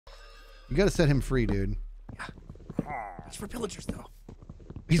You got to set him free, dude. Yeah. It's for pillagers, though.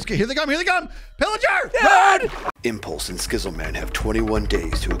 Here they come! Here they come! Pillager! Dad! Impulse and Skizzleman have 21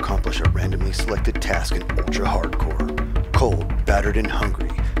 days to accomplish a randomly selected task in ultra hardcore. Cold, battered, and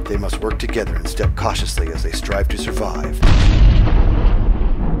hungry, they must work together and step cautiously as they strive to survive.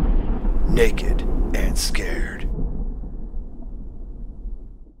 Naked and scared.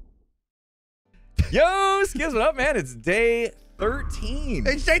 Yo, Skizz, what up, man? It's day 13.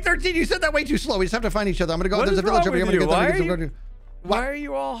 It's day 13. You said that way too slow. We just have to find each other. I'm gonna go. What There's is a village wrong over here. I'm with gonna you? get them. Why are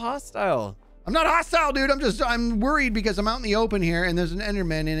you all hostile? I'm not hostile, dude. I'm worried because I'm out in the open here and there's an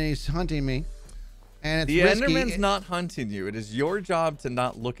Enderman and he's hunting me. And it's The risky. Enderman's not hunting you. It is your job to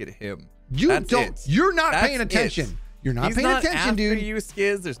not look at him. You're not paying attention. You're not paying attention, dude. He's not after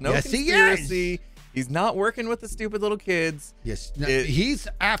you, Skizz. There's no Yes, conspiracy. he is. He's not working with the stupid little kids. Yes, no, he's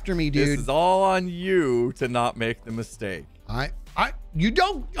after me, dude. This is all on you to not make the mistake. You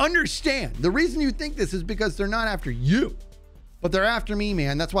don't understand. The reason you think this is because they're not after you, but they're after me,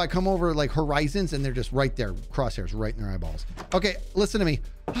 man. That's why I come over like horizons and they're just right there, crosshairs right in their eyeballs. Okay, listen to me.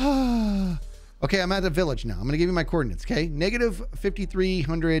 Okay, I'm at the village now. I'm gonna give you my coordinates, okay? Negative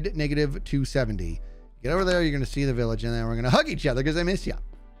 5,300, negative 270. Get over there, you're gonna see the village, and then we're gonna hug each other because I miss you.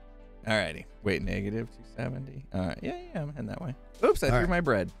 Alrighty. Wait, negative 270. All right. Yeah, I'm heading that way. Oops, I threw my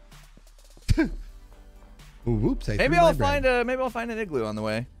bread. Oops, Maybe I'll find an igloo on the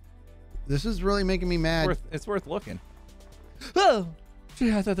way. This is really making me mad. It's worth looking. Oh,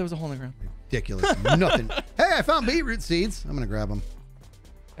 gee, I thought there was a hole in the ground. Ridiculous. Nothing. Hey, I found beetroot seeds. I'm gonna grab them.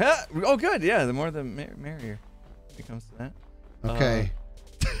 Oh, good. Yeah, the more the merrier. When it comes to that. Okay.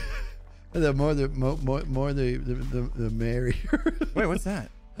 The more the merrier. Wait, what's that?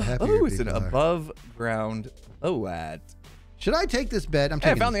 Oh, it's an above ground ad. Should I take this bed?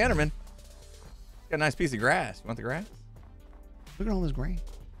 I found the Enderman. Got a nice piece of grass. You want the grass? Look at all this grain.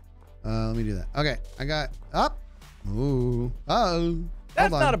 Let me do that. Okay, I got up. Ooh. Oh.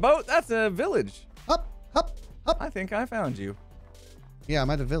 That's not a boat. That's a village. Up. I think I found you. Yeah, I'm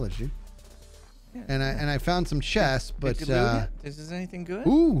at the village, dude. Yeah, and I found some chests, but is this anything good?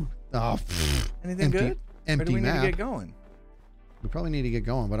 Ooh. Oh, anything good? Empty or do we map. need to get going? We probably need to get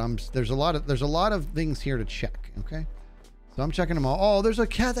going, but there's a lot of things here to check. Okay, so I'm checking them all. Oh, there's a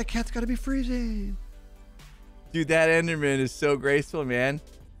cat. That cat's got to be freezing. Dude, that Enderman is so graceful, man.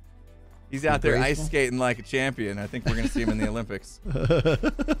 He's out there ice skating like a champion. I think we're gonna see him in the Olympics.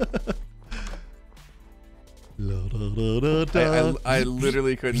 I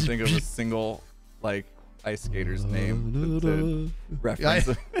literally couldn't think of a single like ice skater's name to reference.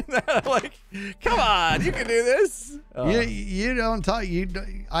 Like, come on, you can do this. You don't talk.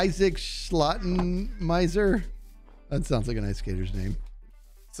 Isaac Schlottenmeiser. That sounds like an ice skater's name.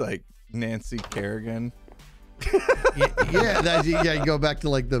 It's like Nancy Kerrigan. Yeah, you go back to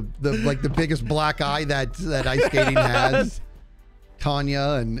like the biggest black eye that ice skating has.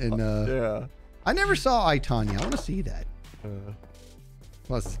 Tanya and yeah. I never saw I, Tanya. I want to see that.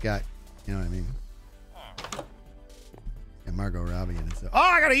 Plus it's got, you know what I mean. And Margot Robbie and stuff. Oh,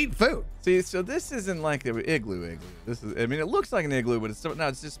 I gotta eat food. See, so this isn't like the igloo. This is, I mean, it looks like an igloo, but it's no,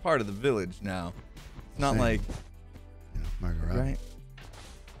 it's just part of the village now. It's not like, you know, Margot Robbie.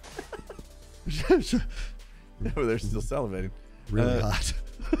 Right. Oh, they're still salivating. Really hot.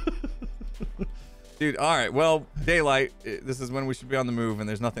 Dude, all right. Well, daylight. This is when we should be on the move, and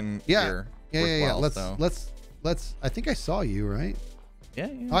there's nothing here. Yeah. Let's. I think I saw you, right? Yeah.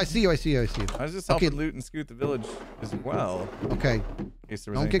 Oh, I see you. I was just helping loot and scoot the village as well. Okay. In case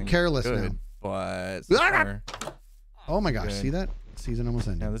there was Don't get careless good, now. But so far, oh my gosh, good. see that? Season almost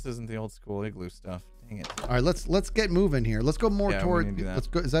ended. Yeah, this isn't the old school igloo stuff. Dang it. All right, let's get moving here. Let's go more toward. Let's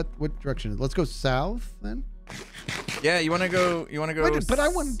go. Is that what direction? Let's go south then. Yeah, you want to go. But I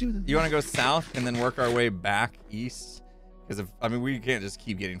want to do this. You want to go south and then work our way back east, because I mean we can't just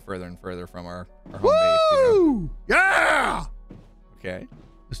keep getting further and further from our home base. You know? Yeah. Okay.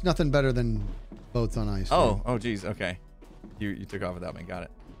 There's nothing better than boats on ice. Oh, geez. Okay. You took off without me. Got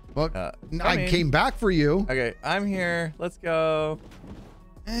it. Well, I came back for you. Okay, I'm here. Let's go.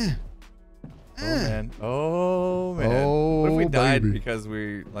 Oh man. Oh, What if we died baby. because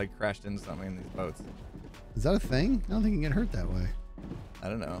we like crashed into something in these boats? Is that a thing? I don't think you can get hurt that way. I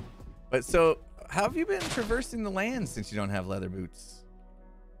don't know. But so, how have you been traversing the land since you don't have leather boots?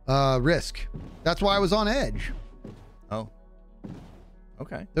 Risk. That's why I was on edge. Oh.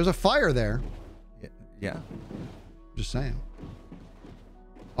 Okay. There's a fire there. Yeah. Just saying.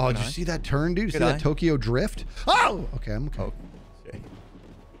 Oh, did you see that turn, dude? See Good that eye. Tokyo drift? Oh! Okay, I'm okay. Okay.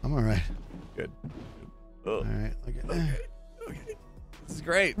 I'm all right. Good. All right. Okay. This is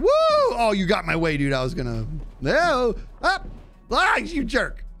great. Woo! Oh, you got my way, dude. I was gonna. No! Up! Ah, you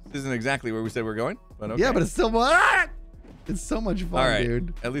jerk! isn't exactly where we said we're going, but okay. Yeah, but it's still much. It's so much fun, all right,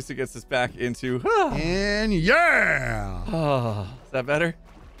 dude. At least it gets us back into. And yeah. Oh, is that better?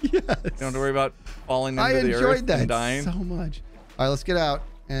 Yes. You don't have to worry about falling into I the earth enjoyed that and dying. so much. All right, let's get out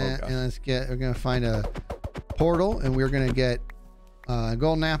and let's get. We're gonna find a portal, and we're gonna get a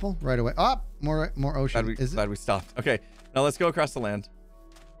golden apple right away. Oh, more ocean. Glad we stopped. Okay, now let's go across the land.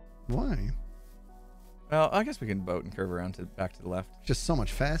 Why? Well, I guess we can boat and curve around back to the left. Just so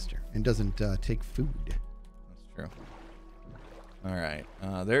much faster and doesn't take food. That's true. All right.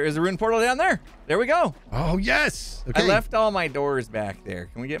 There is a rune portal down there. There we go. Oh, yes. Okay. I left all my doors back there.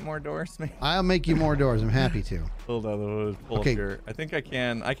 Can we get more doors? I'll make you more doors. I'm happy to. Hold on. Pull Okay. up here. I think I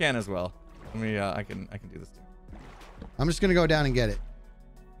can. I can as well. Let me. I can do this too. I'm just going to go down and get it.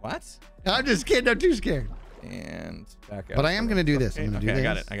 What? I'm just kidding. I'm too scared. And back up. But I am going to do this. Okay, I'm going to do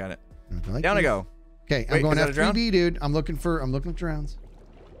this. I got it. Like Down this. I go. Okay, Wait, I'm going is that a drown? F3D, dude. I'm looking for drowns.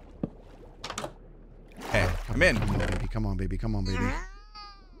 Okay, I'm in. Come on, baby. Come on, baby.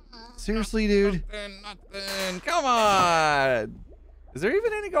 Seriously, dude. Nothing. Come on. Is there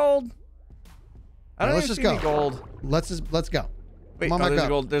even any gold? I don't let's even just see any go. gold. Let's go. Wait, Come on,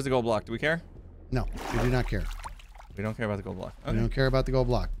 back up. there's a gold block. Do we care? No, we do not care. We don't care about the gold block. Okay. We don't care about the gold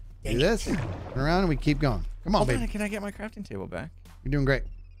block. Do this, turn around, and we keep going. Come on, Hold baby. on, can I get my crafting table back? You're doing great.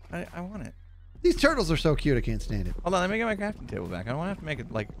 I want it. These turtles are so cute. I can't stand it. Hold on, let me get my crafting table back. I don't want to have to make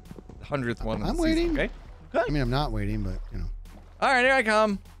it like the 100th one. I'm of the waiting. season, okay? I mean, I'm not waiting, but you know. All right, here I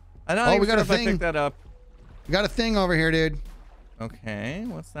come. I don't Oh, even we got sure a if I thing. picked that up. We got a thing over here, dude. Okay,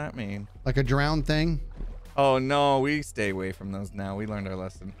 what's that mean? Like a drowned thing. Oh no, we stay away from those now. We learned our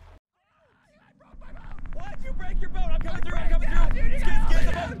lesson. Why'd you break your boat? I'm coming through. Skizz, get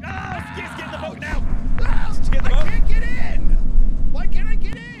the boat. Oh, Skizz, get the boat now. Oh, Get the boat. I can't get in. Why can't I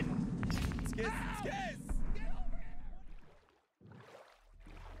get in? Skizz.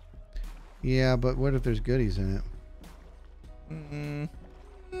 Yeah, but what if there's goodies in it?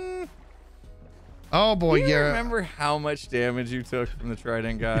 Oh boy, Do you yeah. remember how much damage you took from the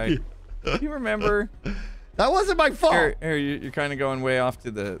trident guy? Do you remember? That wasn't my fault. Here, you're kind of going way off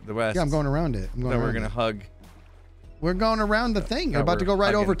to the west. Yeah, I'm going around it. I'm going So we're around gonna it. hug. We're going around the thing. You're No, about to we're go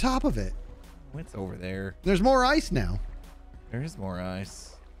right over hugging. top of it. What's over there? There's more ice now. There is more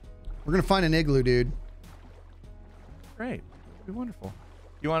ice. We're gonna find an igloo, dude. Great. It'd be wonderful.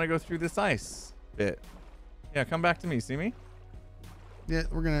 You want to go through this ice bit? Yeah, come back to me. See me? Yeah,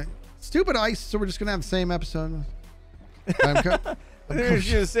 we're gonna stupid ice. So we're just gonna have the same episode.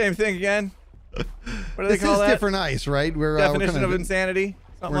 There's the same thing again. What do they This call is that? different ice, right? We're Definition kinda, of insanity.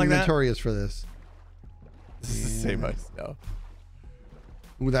 Something We're like that. notorious for this. This is the same ice. No.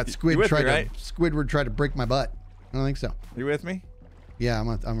 Ooh, that You squid with tried me, right? Squidward tried to break my butt. I don't think so. You with me? Yeah, I'm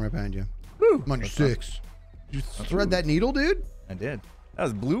right behind you. Woo. I'm on your 6. Did you thread that needle, dude? I did. That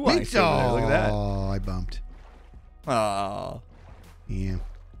was blue Me ice. Over there. Look at that. Oh, I bumped. Oh. Yeah,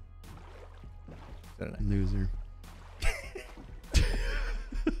 So did I. loser.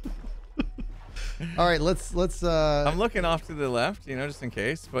 All right, let's. I'm looking off to the left, you know, just in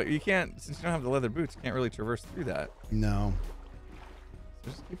case. But you can't, since you don't have the leather boots, you can't really traverse through that. No.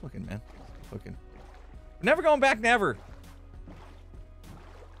 So just keep looking, man. Just keep looking. We're never going back, never.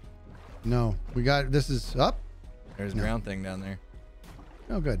 No, we got this is up. There's a No. ground thing down there.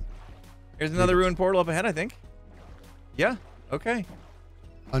 Oh, good. Here's another ruined portal up ahead, I think. Yeah. Okay.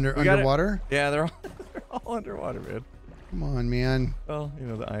 We got got it. underwater. Yeah, they're all underwater, man. Come on, man. Well, you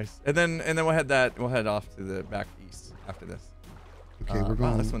know, the ice. And then we'll head off to the back east after this. Okay, we're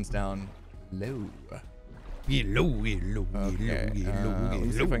Wow, going. this one's down low. Yellow. Okay. Let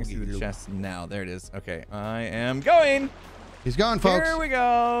me see if I can see the chest now. There it is. Okay. I am going. He's gone, folks. Here we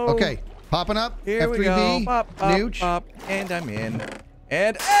go. Okay, popping up. Here F3D. we go. Pop, pop, Nooch. pop. And I'm in.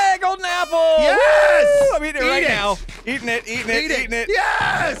 And hey, golden apple! Yes! Woo! I'm eating it right now. Eating it. Eat it. Yes!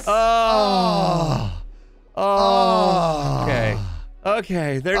 Yes. Oh. Oh. Okay.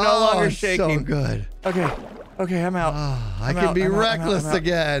 Okay. They're no longer shaking. So good. Okay, I'm out. I I'm can out, be I'm out, I'm out, reckless I'm out.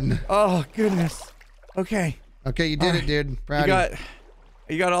 again. Oh goodness. Okay. Okay, you did All it, right. dude. Proud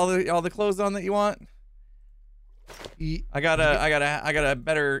You got all the clothes on that you want? you. I got a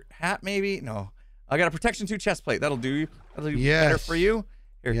better hat maybe? No. I got a protection 2 chest plate. That'll do better Yes. for you.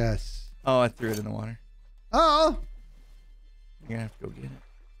 Here. Yes. Oh, I threw it in the water. Oh, You're gonna have to go get it.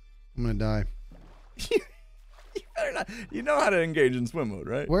 I'm gonna die. You better not. You know how to engage in swim mode,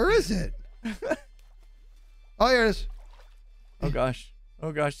 right? Where is it? Oh, here it is. Oh gosh.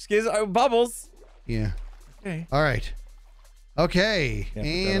 Skizz, bubbles. Yeah. Okay. All right. Okay. Yeah, put that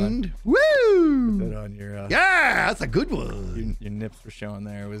and Put woo! that on your Yeah, that's a good one. your nips were showing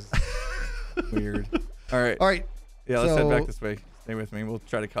there. It was weird. All right. All right. Yeah, let's head so- back this way. Stay with me. We'll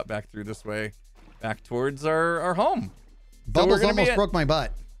try to cut back through this way, back towards our home. Bubbles almost broke my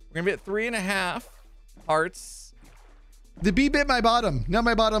butt. We're gonna be at 3.5 hearts. The bee bit my bottom. Now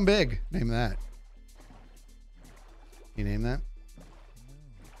my bottom big. Name that. Can you name that?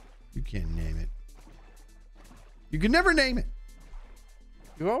 You can't name it. You can never name it.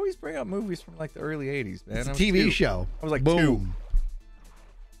 You always bring up movies from like the early 80s, man. It's a TV show. I was like, boom.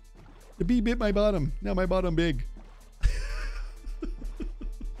 2. The bee bit my bottom. Now my bottom big.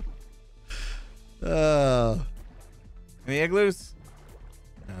 Any igloos?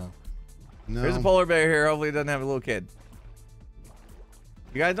 No. No. There's a polar bear here. Hopefully it doesn't have a little kid.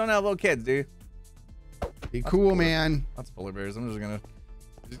 You guys don't have little kids, do you? Be cool, man. Lots of polar bears. I'm just gonna...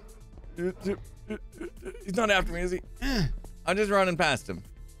 He's not after me, is he? I'm just running past him.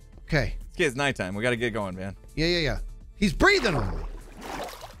 Okay. It's nighttime. We gotta get going, man. Yeah. He's breathing on me.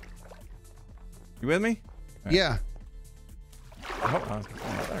 You with me? Right. Yeah.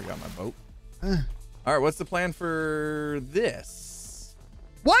 I got my boat. All right, what's the plan for this?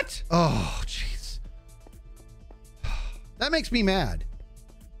 What? Oh, jeez. That makes me mad.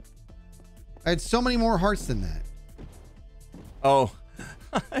 I had so many more hearts than that. Oh,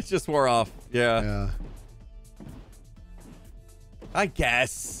 it just wore off. Yeah. Yeah. I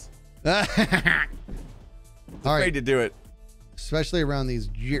guess. All Afraid right. to do it. Especially around these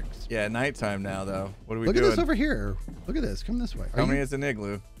jerks. Yeah, nighttime now, though. What are we Look doing? at this over here. Look at this. Come this way. Tell me it's an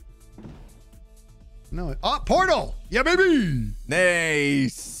igloo. No. Oh, portal. Yeah, baby.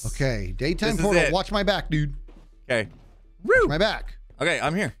 Nice. Okay. Daytime This is portal. it. Watch my back, dude. Okay. Watch my back. Okay,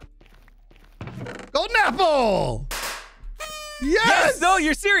 I'm here. Golden apple. Yes. Yes. No,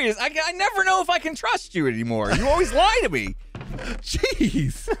 you're serious. I never know if I can trust you anymore. You always lie to me.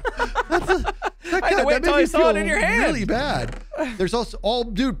 Jeez. I had to wait till I saw it in your hand. Really bad. There's also,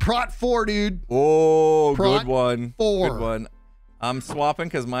 dude, Prot 4, dude. Oh, Prot good one. 4. Good one. I'm swapping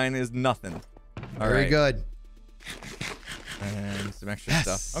because mine is nothing. All Very right. good. And some extra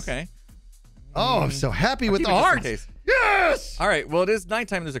Yes. stuff. Okay. Oh, I'm so happy with keep the it just in hearts. case. Yes. All right. Well, it is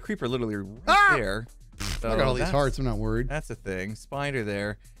nighttime. There's a creeper literally right there. So I got all these that's- hearts. I'm not worried. That's a thing. Spider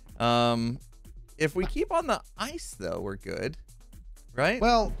there. If we keep on the ice, though, we're good. Right?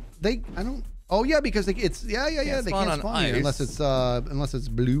 Well, I don't. Oh yeah, because it's yeah. They spawn can't on spawn here ice. unless it's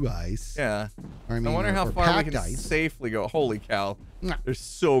blue ice. Yeah. Or, I mean, I wonder how or far we packed can ice. safely go. Holy cow. Nah. There's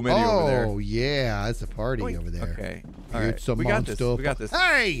so many over there. Oh yeah, it's a party Oink. over there. Okay. All right. It's a We got this. monster. We got this.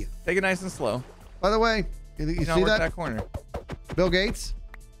 Hey, Take it nice and slow. by the way, you Now see work that? that corner. Bill Gates,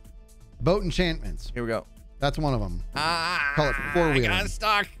 boat enchantments. Here we go. That's one of them. Ah, Call it four-wheeling. I got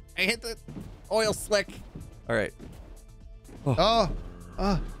stuck. I hit the oil slick. All right. Oh,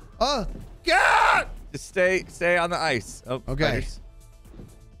 God! Just stay on the ice. Oh, Okay. spiders.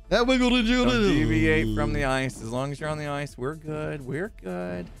 That wiggled and jiggled. Don't deviate from the ice. As long as you're on the ice, we're good. We're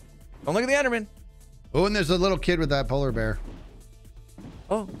good. Don't look at the Enderman. Oh, and there's a little kid with that polar bear.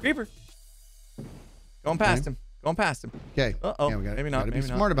 Oh, creeper. Going past him. Going past him. Okay. Uh-oh. Yeah, we gotta, Maybe not, Gotta be maybe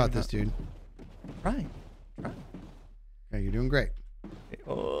not, smart about maybe this, dude. Right. Okay, you're doing great.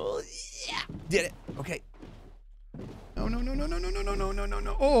 Oh, yeah. Did it. Okay.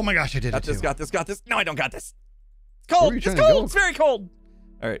 No. Oh my gosh, I did Got it this, too. got this. No, I don't got this. It's Where cold. are you It's trying to cold. go? It's very cold.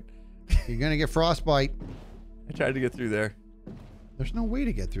 All right. You're gonna get frostbite. I tried to get through there. There's no way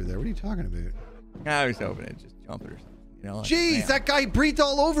to get through there. What are you talking about? I was hoping it'd just jump it or something. You know, like, Jeez, man, that guy breathed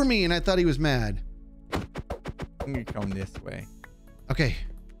all over me and I thought he was mad. I'm gonna come this way. Okay.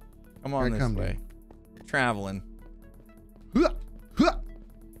 Come on Here I this come, way. Traveling. Huh, huh.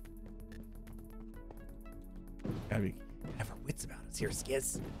 Gotta have our wits about us here,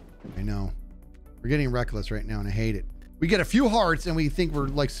 Skizz. I know. We're getting reckless right now and I hate it. We get a few hearts and we think we're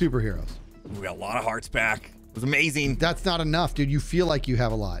like superheroes. We got a lot of hearts back. It was amazing. That's not enough, dude. You feel like you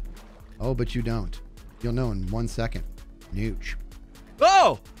have a lot. Oh, but you don't. You'll know in 1 second. Nooch.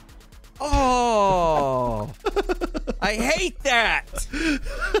 Oh! Oh! I hate that.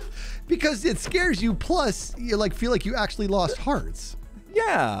 Because it scares you, plus you like feel like you actually lost hearts.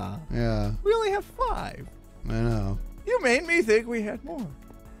 Yeah. Yeah, We only have 5. I know. You made me think we had more.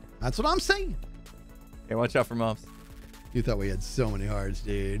 That's what I'm saying. Okay, watch out for mobs. You thought we had so many hearts,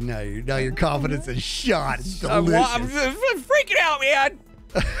 dude. Now your confidence is shot. It's I'm delicious. freaking out, man.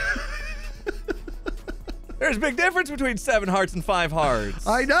 There's a big difference between 7 hearts and 5 hearts.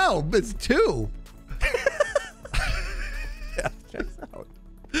 I know, but it's 2. Yeah, checks out.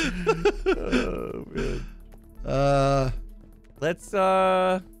 Oh, man. Let's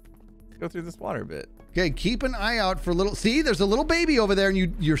go through this water a bit. Okay, keep an eye out for little. See, there's a little baby over there,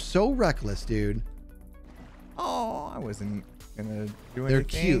 and you're so reckless, dude. Oh, I wasn't gonna do anything. They're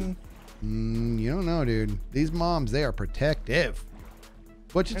cute. You don't know, dude. These moms, they are protective.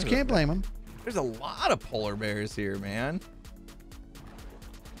 But you can't blame them. There's a lot of polar bears here, man.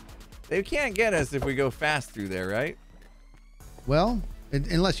 They can't get us if we go fast through there, right? Well,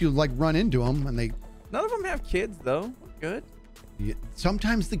 unless you like run into them and they. None of them have kids, though. Good. Yeah,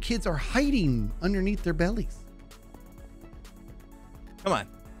 sometimes the kids are hiding underneath their bellies. Come on.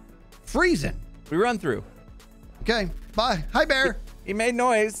 Freezing. We run through. Okay, bye. Hi, bear. He made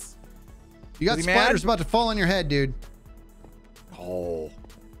noise. You got Is he spiders mad? about to fall on your head, dude. Oh.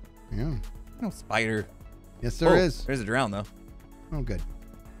 Yeah. No spider. Yes, there is. There's a drown, though. Oh, good.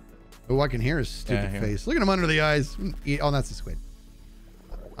 Oh, I can hear his stupid Yeah, I hear face. Look at him under the eyes. Oh, that's a squid.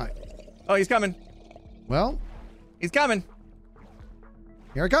 All right. Oh, he's coming. Well, He's coming.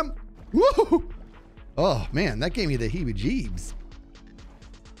 here I come. Woo! Oh, man, that gave me the heebie-jeebs.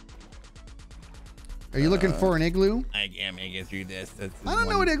 Are you looking for an igloo? I can't make it through this. I don't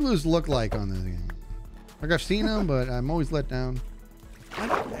know what igloos look like on this game. Like, I've seen them, but I'm always let down.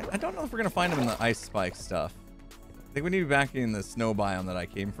 I don't know if we're going to find them in the ice spike stuff. I think we need to be back in the snow biome that I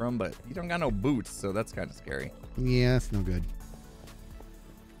came from, but you don't got no boots, so that's kind of scary. Yeah, that's no good.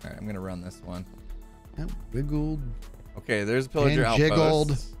 All right, I'm going to run this one. Oh, wiggled Okay, there's a pillager and outpost.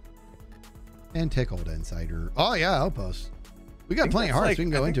 jiggled and tickled insider. Oh, yeah, outpost. We got plenty of hearts. We can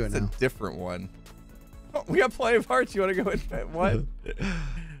go into it now. It's a different one. Oh, we got plenty of hearts. You want to go into it? What?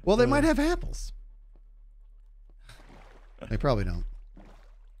 Well, they might have apples. They probably don't.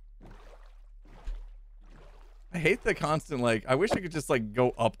 I hate the constant, like, I wish I could just, like,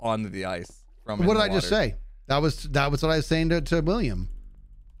 go up onto the ice from What in did the I just water. say? That was what I was saying to William.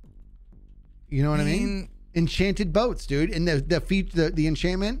 You know what I mean? Enchanted boats, dude. And the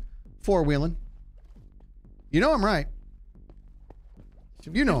enchantment, four-wheeling. You know I'm right.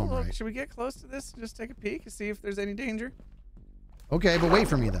 You know I'm right. Should we get close to this and just take a peek and see if there's any danger? Okay, but wait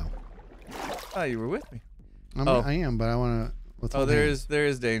for me, though. Oh, you were with me. I am, but I want to... Oh, there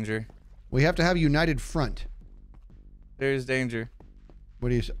is danger. We have to have a united front. There's danger. What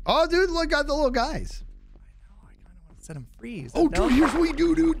do you say? Oh, dude, look at the little guys. I kind of want to set him free. Oh, dude, here's what we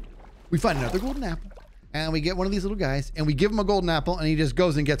do, dude. We find another golden apple, and we get one of these little guys, and we give him a golden apple, and he just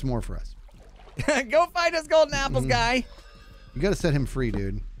goes and gets more for us. Go find us golden apples, guy. You got to set him free,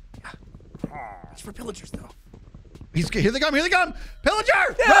 dude. It's for pillagers, though. Here they come. Here they come.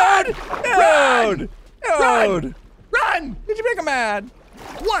 Pillager! Dude! Run! Dude! Run! Dude! Run! Did you make him mad?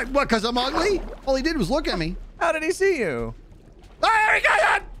 What? What, because I'm ugly? All he did was look at me. How did he see you? Oh, there he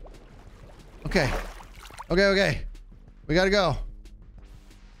goes! Okay. Okay. We got to go.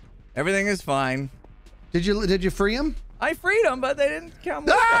 Everything is fine. Did you free him? I freed him, but they didn't come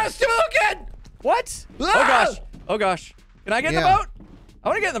with Ah, us. stupid little kid! What? Ah! Oh, gosh. Oh, gosh. Can I get in the Yeah. boat? I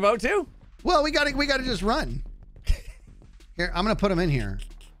want to get in the boat, too. Well, we got to just run. Here, I'm going to put him in here.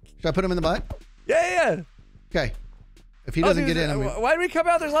 Should I put him in the butt? Yeah. Okay. If he doesn't get in, why did we come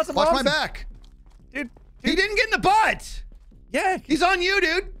out? There's lots of watch mobs. my back. Dude. He didn't get in the butt. Yeah. He's on you,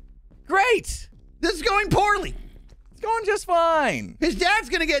 dude. Great. This is going poorly. It's going just fine. His dad's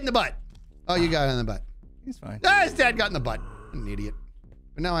going to get in the butt. Oh, you got in the butt. He's fine. Ah, his dad got in the butt. An idiot.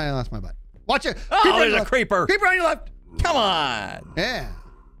 But now I lost my butt. Watch it. Oh, Creeper on there's your a left. creeper. Creeper on your left. Come on. Yeah.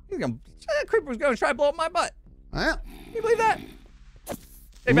 That creeper was going to try to blow up my butt. Well. Can you believe that?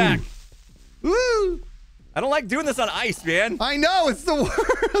 Stay back. Woo. I don't like doing this on ice, man. I know. It's the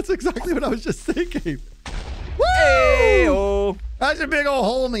worst. That's exactly what I was just thinking. Woo! Hey-oh. That's a big old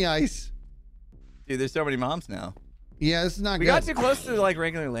hole in the ice. Dude, there's so many moms now. Yeah, this is not We good. got too close to, like,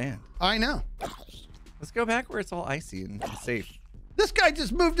 regular land. I know. Let's go back where it's all icy and safe. This guy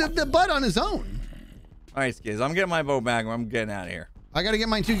just moved the butt on his own. All right, Skizz, I'm getting my boat back. I'm getting out of here. I got to get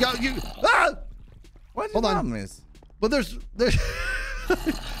mine too. Go, you. Ah! What the Hold on. problem is? Well, there's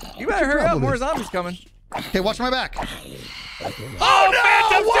You better hurry up. problem More is? zombies coming. Okay, watch my back. Oh, no!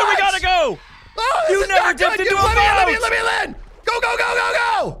 Phantoms, What? dude, we gotta go! Oh, this You is never not dipped good. into a Let me boat! land.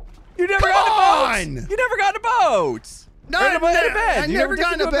 Go. You never Come got a on! boat! You never got a boat! No, Or in a bed. I You never dipped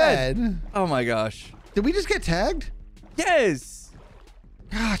got into a bed. Oh my gosh. Did we just get tagged? Yes!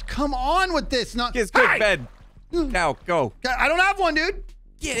 God, come on with this. Not Skizz, quick, Hey! bed. Now, go. I don't have one, dude.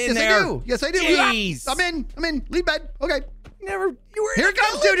 Get in Yes, there. I do. Yes, I do. Jeez. I'm in. Leave bed. Okay. You were Here in it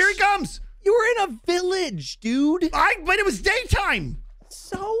comes, dude. Here it comes. You were in a village, dude. But it was daytime.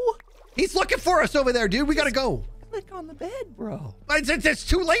 So? He's looking for us over there, dude. We got to go. Click on the bed, bro. It's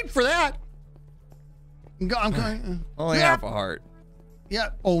too late for that. I'm going. Only half a heart. Yeah,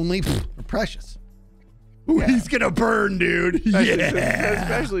 only precious. Ooh, he's going to burn, dude.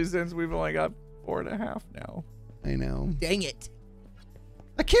 Especially since we've only got 4.5 now. I know. Dang it.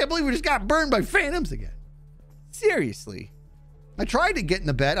 I can't believe we just got burned by phantoms again. Seriously. I tried to get in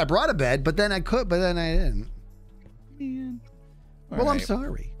the bed. I brought a bed, but then I didn't. Man. Well, I'm right.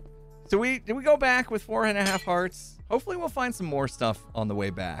 sorry. So we go back with 4.5 hearts. Hopefully we'll find some more stuff on the way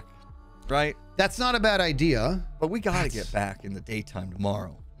back, right? That's not a bad idea. But we gotta get back in the daytime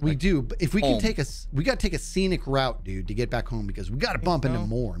tomorrow. We do. But if we home. can we got to take a scenic route, dude, to get back home because we got to bump into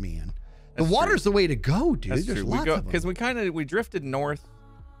more, man. That's the water's the way to go, dude. That's There's true. lots of them. Because we drifted north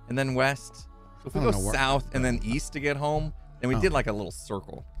and then west. So if we I go don't know where- south and then east to get home, then we did like a little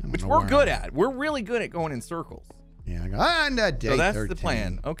circle, which know we're where good I'm at. We're really good at going in circles. Yeah, I go on that day. So that's 13. the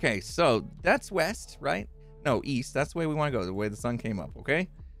plan. Okay, so that's west, right? No, east. That's the way we want to go. The way the sun came up. Okay,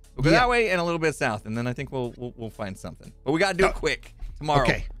 we'll go Yeah. that way and a little bit south, and then I think we'll find something. But we gotta do it quick tomorrow.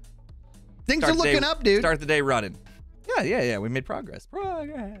 Okay. Things Start are the day- looking up, dude. Start the day running. Yeah. We made progress. See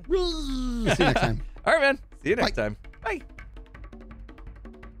you next time. All right, man. See you next Bye. time. Bye.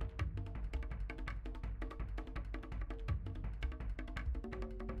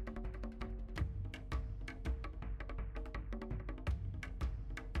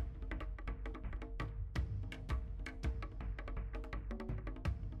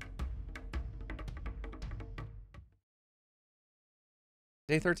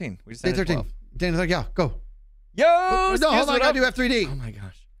 Day 13. We just Day ended 13. 12. Dan's like, yeah, go. Yo, No, hold on. I Skiz, got to what do up? F3D. Oh my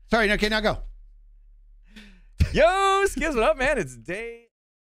gosh. Sorry. Okay, now go. Yo, Skizz, what up, man? It's day